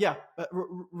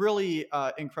really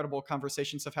incredible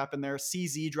conversations have happened there.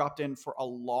 CZ dropped in for a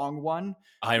long one,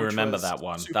 I which remember was that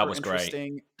one. That super was great.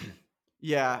 interesting.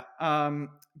 Yeah,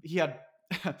 he had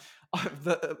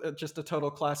just a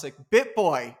total classic.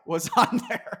 BitBoy was on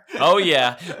there. Oh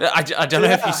yeah, I don't know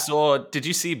if you Yeah, saw. Did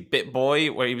you see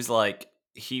BitBoy where he was like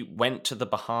he went to the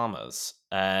Bahamas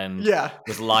and yeah,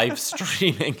 was live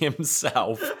streaming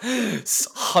himself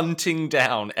hunting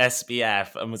down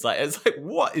SBF and was like, it's like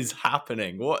what is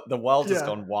happening? What the world has yeah.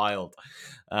 gone wild.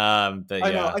 But I know.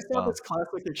 yeah, I saw well. this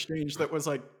classic exchange that was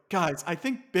like, guys, I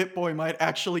think BitBoy might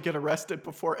actually get arrested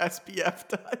before SBF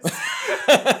does.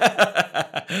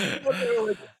 What they were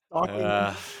like stalking him.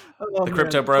 uh, Oh the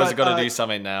crypto man. bros have But got to do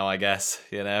something now, I guess.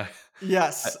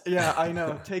 yes, yeah, I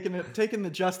know. Taking the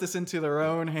justice into their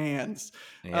own hands.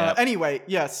 Yeah, Anyway,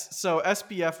 yes. So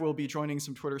SBF will be joining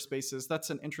some Twitter Spaces.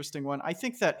 That's an interesting one. I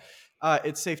think that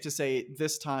it's safe to say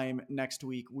this time next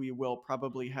week we will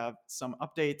probably have some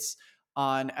updates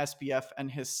on SBF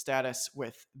and his status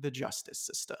with the justice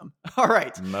system. All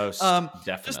right. most Just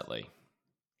definitely.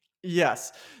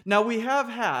 Yes. Now, we have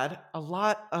had a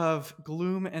lot of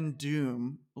gloom and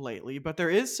doom lately, but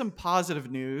there is some positive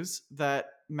news that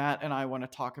Matt and I want to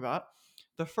talk about.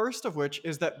 The first of which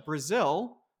is that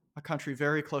Brazil, a country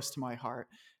very close to my heart,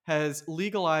 has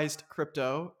legalized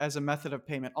crypto as a method of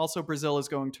payment. Also, Brazil is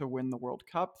going to win the World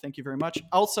Cup. Thank you very much.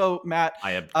 Also, Matt,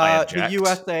 I the object.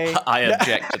 USA. I Yeah.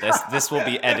 object to this. This will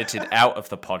be edited out of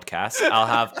the podcast. I'll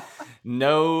have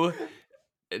no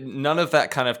none of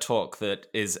that kind of talk that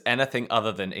is anything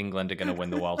other than England are going to win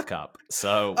the World Cup.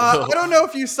 So I don't know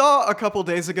if you saw a couple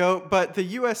days ago, but the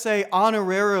USA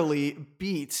honorarily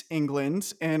beat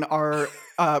England in our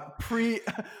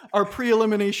our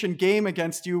pre-elimination game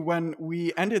against you when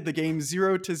we ended the game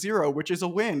 0-0, which is a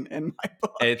win in my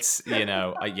book. it's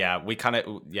yeah, we kind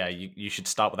of you should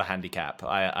start with a handicap.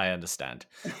 I understand.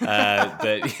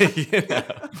 But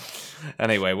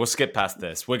anyway, we'll skip past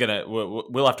this.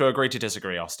 We'll have to agree to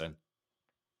disagree, Austin.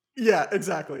 Yeah,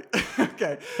 exactly.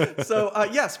 Okay. So,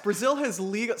 yes, Brazil has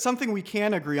something we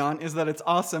can agree on is that it's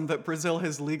awesome that Brazil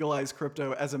has legalized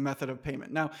crypto as a method of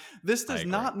payment. Now, this I does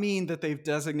agree. not mean that they've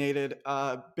designated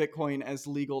Bitcoin as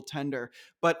legal tender,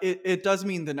 but it does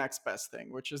mean the next best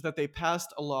thing, which is that they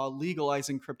passed a law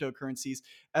legalizing cryptocurrencies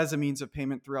as a means of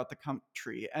payment throughout the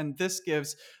country. And this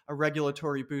gives a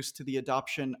regulatory boost to the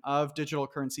adoption of digital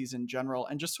currencies in general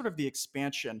and just sort of the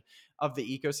expansion of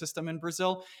the ecosystem in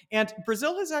Brazil. And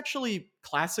Brazil has actually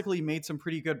classically made some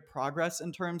pretty good progress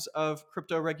in terms of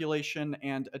crypto regulation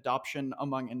and adoption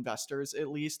among investors, at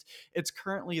least. It's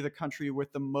currently the country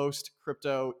with the most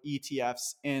crypto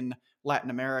ETFs in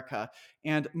Latin America.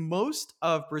 And most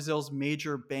of Brazil's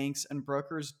major banks and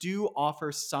brokers do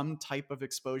offer some type of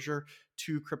exposure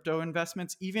to crypto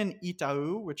investments. Even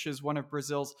Itaú, which is one of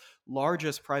Brazil's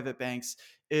largest private banks,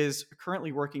 is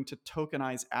currently working to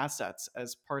tokenize assets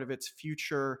as part of its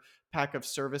future pack of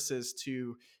services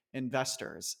to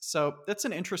investors. So that's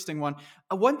an interesting one.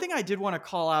 One thing I did want to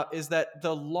call out is that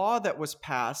the law that was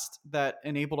passed that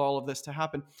enabled all of this to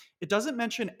happen, it doesn't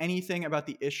mention anything about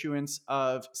the issuance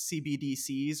of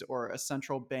CBDCs or a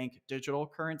central bank digital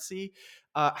currency.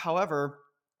 However,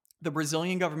 the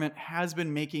Brazilian government has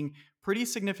been making pretty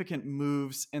significant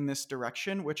moves in this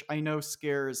direction, which I know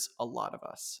scares a lot of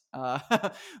us.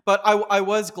 But I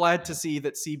was glad to see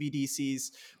that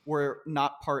CBDCs were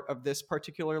not part of this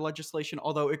particular legislation,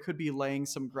 although it could be laying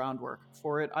some groundwork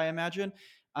for it, I imagine.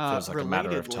 Feels like a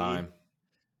matter of Relatedly, time.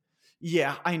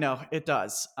 Yeah, I know it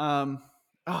does.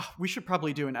 We should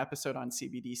probably do an episode on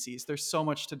CBDCs. There's so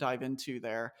much to dive into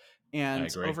there. I And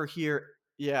agree. over here,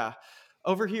 yeah,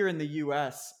 over here in the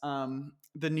US,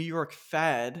 the New York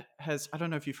Fed has, I don't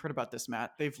know if you've heard about this,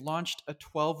 Matt. They've launched a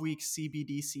 12-week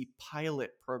CBDC pilot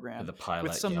With program the with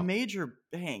pilot, some yeah. major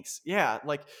banks. Yeah,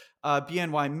 like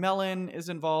BNY Mellon is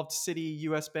involved, Citi,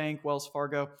 US Bank, Wells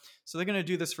Fargo. So they're going to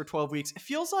do this for 12 weeks. It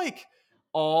feels like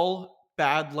all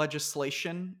bad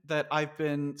legislation that I've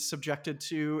been subjected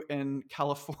to in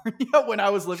California when I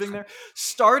was living there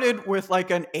started with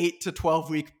like an 8 to 12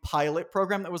 week pilot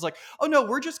program that was like, "Oh no,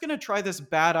 we're just going to try this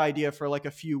bad idea for like a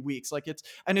few weeks." Like it's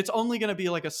only going to be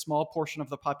like a small portion of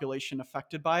the population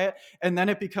affected by it, and then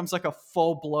it becomes like a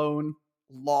full-blown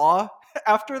law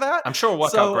after that. I'm sure it'll work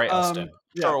out So, great, Austin. I'm sure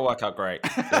yeah. it'll work out great.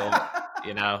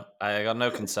 I got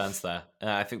no concerns there.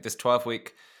 I think this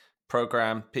 12-week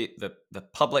program, the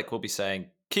public will be saying,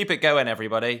 "Keep it going,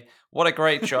 everybody! What a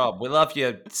great job! We love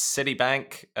your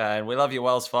Citibank and we love your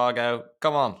Wells Fargo.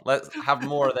 Come on, let's have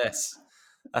more of this."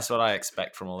 That's what I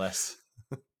expect from all this.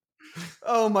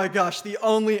 Oh my gosh, the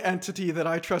only entity that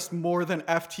I trust more than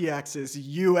FTX is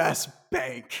US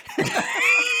Bank.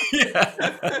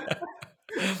 Yeah.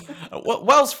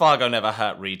 Wells Fargo never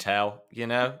hurt retail, you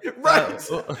know. Right.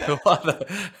 What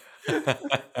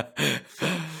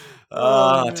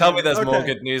Oh tell me man. there's more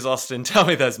Okay. good news, Austin. Tell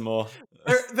me there's more.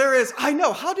 There is. I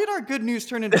know. How did our good news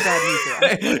turn into bad news there? I'm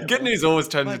sorry, Good everyone. news always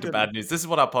turns My into goodness. bad news. This is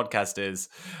what our podcast is.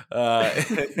 Uh,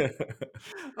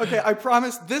 Okay, I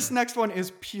promise this next one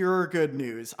is pure good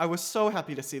news. I was so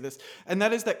happy to see this. And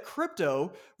that is that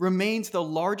crypto remains the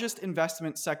largest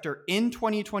investment sector in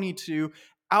 2022,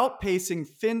 outpacing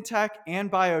fintech and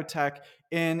biotech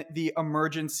in the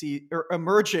emerging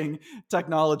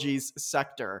technologies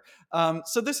sector.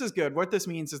 So this is good. What this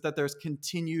means is that there's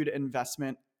continued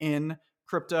investment in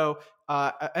crypto,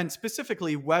 and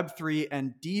specifically Web3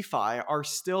 and DeFi are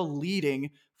still leading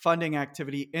funding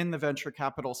activity in the venture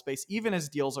capital space, even as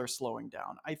deals are slowing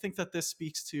down. I think that this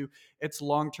speaks to its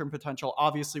long term potential.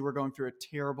 Obviously, we're going through a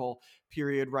terrible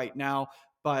period right now,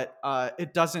 but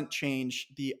it doesn't change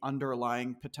the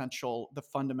underlying potential, the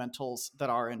fundamentals that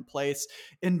are in place.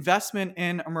 Investment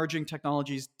in emerging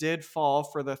technologies did fall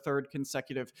for the third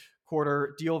consecutive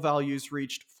quarter. Deal values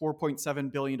reached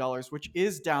 $4.7 billion, which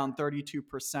is down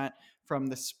 32% from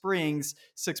the spring's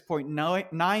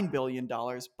 $6.9 billion.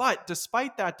 But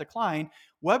despite that decline,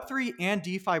 Web3 and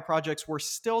DeFi projects were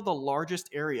still the largest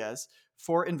areas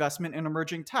for investment in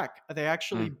emerging tech. They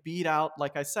actually mm, beat out,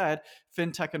 like I said,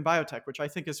 fintech and biotech, which I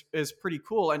think is pretty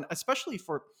cool, and especially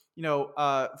for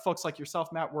folks like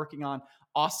yourself, Matt, working on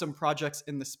awesome projects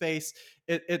in the space.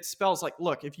 It spells like,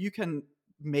 look, if you can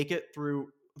make it through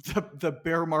the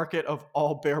bear market of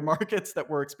all bear markets that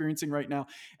we're experiencing right now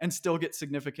and still get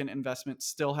significant investment,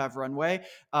 still have runway,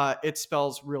 it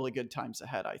spells really good times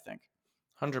ahead, I think.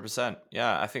 100%.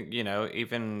 Yeah, I think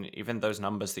even those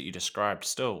numbers that you described,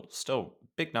 still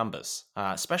big numbers,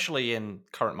 especially in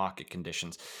current market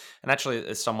conditions. And actually,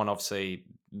 as someone obviously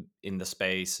in the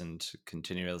space and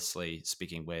continuously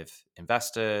speaking with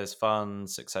investors,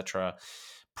 funds, etc.,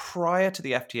 prior to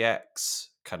the FTX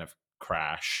kind of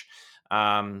crash,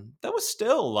 there was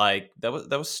still there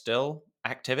was still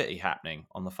activity happening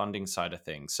on the funding side of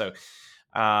things. So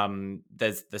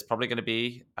there's probably going to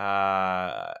be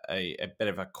a bit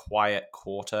of a quiet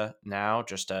quarter now,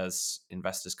 just as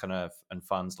investors kind of and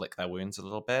funds lick their wounds a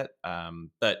little bit.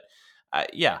 But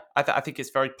yeah, I think it's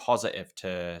very positive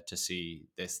to see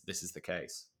this is the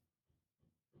case.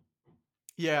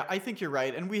 Yeah, I think you're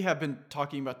right. And we have been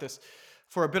talking about this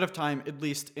for a bit of time, at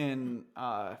least in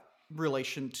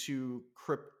relation to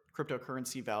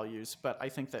cryptocurrency values. But I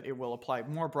think that it will apply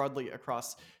more broadly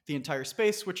across the entire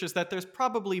space, which is that there's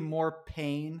probably more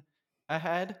pain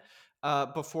ahead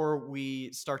before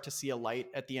we start to see a light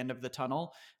at the end of the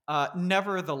tunnel.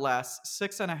 Nevertheless,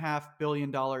 $6.5 billion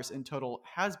in total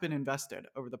has been invested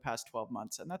over the past 12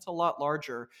 months. And that's a lot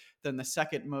larger than the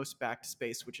second most backed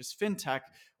space, which is fintech,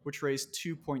 which raised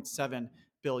 $2.7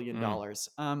 billion.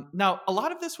 Mm, Now, a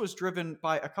lot of this was driven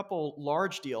by a couple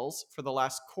large deals for the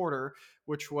last quarter,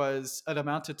 which was it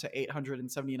amounted to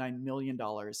 $879 million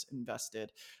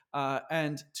invested.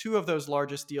 And two of those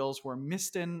largest deals were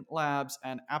Mistin Labs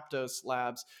and Aptos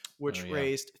Labs, oh which yeah,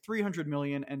 raised 300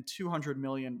 million and 200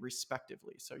 million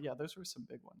respectively. So yeah, those were some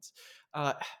big ones.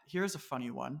 Here's a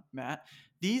funny one, Matt.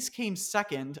 These came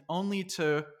second only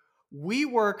to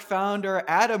WeWork founder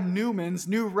Adam Newman's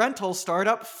new rental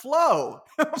startup Flow,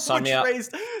 sign me which up.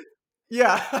 raised,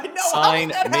 yeah, I know. How did Sign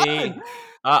that happen? me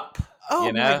up. Oh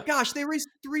You my know, gosh, they raised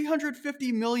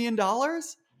 $350 million.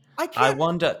 I I can't.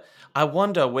 wonder. I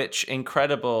wonder which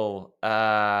incredible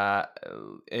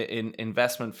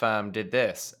investment firm did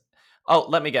this. Oh,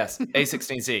 let me guess.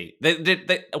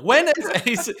 A16Z. When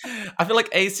is A? I feel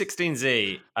like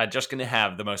A16Z are just going to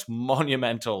have the most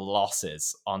monumental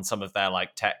losses on some of their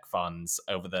like tech funds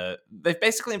over the. They've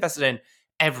basically invested in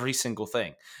every single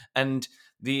thing, and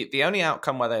the only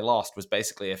outcome where they lost was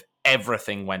basically if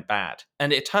everything went bad.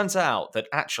 And it turns out that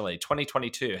actually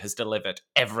 2022 has delivered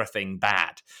everything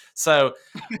bad. So,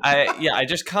 I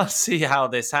just can't see how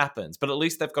this happens. But at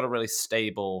least they've got a really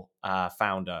stable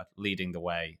founder leading the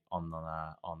way on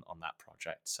that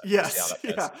project. So we'll see how Yes, that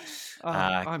yeah. goes.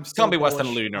 I'm still Can't be worse than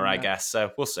bullish Luna, on I that. guess. So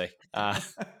we'll see.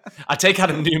 I take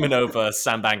Adam Newman over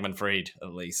Sam Bankman-Fried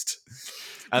at least,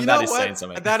 You and that know is saying what?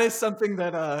 something. That is something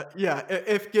that, yeah,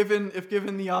 if given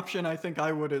the option, I think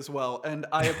I would as well. And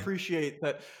I appreciate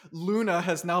that Luna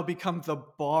has now become the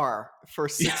bar for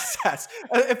success.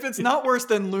 If it's not worse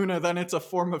than Luna, then it's a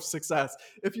form of success.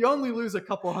 If you only lose a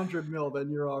couple hundred mil, then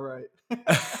you're all right.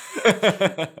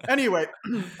 Anyway,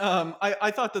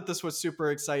 I thought that this was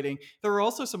super exciting. There were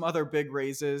also some other big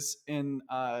raises in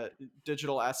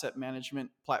digital asset management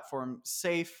platform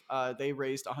Safe. They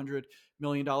raised $100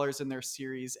 million in their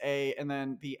Series A, and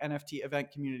then the NFT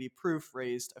event community Proof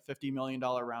raised a $50 million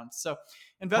round. So Wow,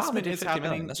 they investment did is 50 million.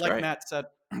 happening, That's like great. Matt said.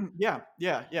 Yeah,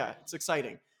 yeah, yeah. It's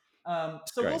exciting.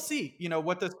 It's So we'll great. see,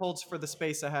 what this holds for the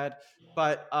space ahead.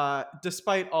 But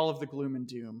despite all of the gloom and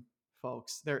doom,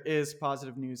 folks, there is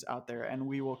positive news out there, and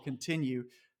we will continue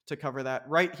to cover that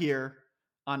right here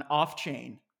on Off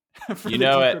Chain for You the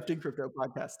know it. Decrypting Crypto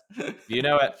podcast. You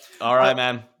know it. All uh, right,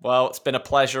 man. Well, it's been a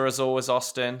pleasure as always,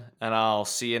 Austin, and I'll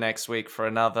see you next week for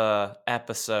another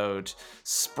episode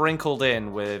sprinkled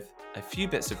in with a few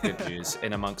bits of good news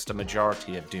in amongst a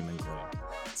majority of doom and gloom.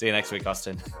 See you next week,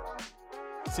 Austin.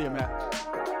 See you, Matt.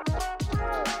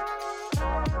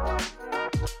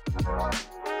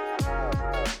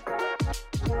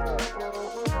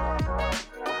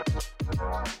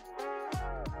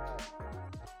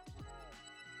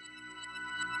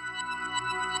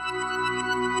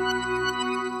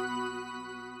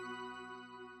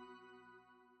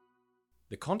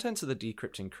 The contents of the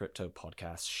Decrypting Crypto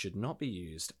podcast should not be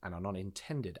used and are not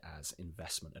intended as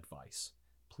investment advice.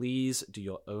 Please do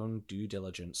your own due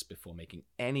diligence before making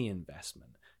any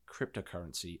investment,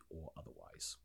 cryptocurrency or otherwise.